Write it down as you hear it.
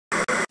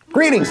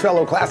Greetings,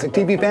 fellow classic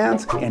TV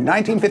fans. In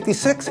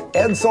 1956,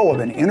 Ed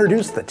Sullivan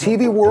introduced the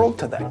TV world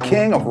to the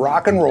king of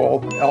rock and roll,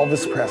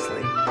 Elvis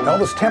Presley.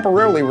 Elvis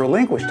temporarily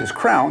relinquished his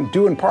crown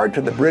due in part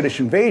to the British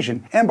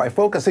invasion and by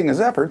focusing his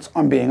efforts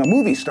on being a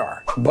movie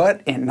star.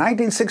 But in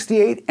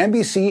 1968,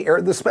 NBC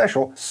aired the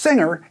special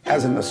Singer,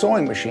 as in the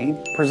Sewing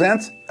Machine,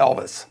 presents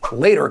Elvis,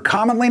 later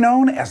commonly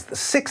known as the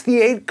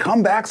 68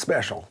 Comeback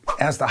Special.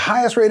 As the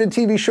highest-rated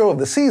TV show of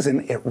the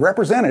season, it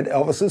represented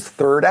Elvis's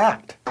third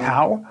act.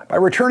 How? By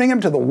returning him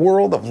to the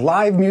world of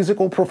live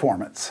musical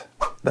performance.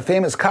 The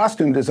famous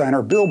costume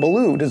designer Bill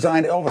Ballou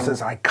designed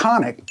Elvis's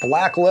iconic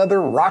black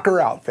leather rocker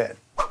outfit.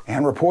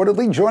 And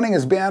reportedly joining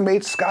his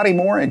bandmates Scotty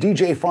Moore and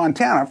DJ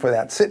Fontana for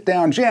that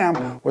sit-down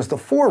jam was the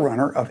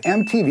forerunner of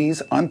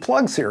MTV's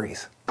Unplugged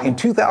series. In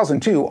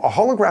 2002, a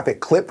holographic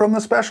clip from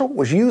the special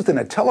was used in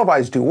a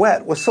televised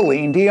duet with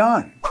Celine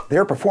Dion.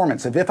 Their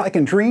performance of If I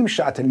Can Dream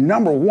shot to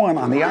 #1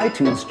 on the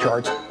iTunes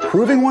charts,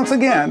 proving once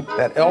again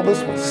that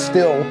Elvis was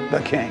still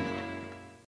the king.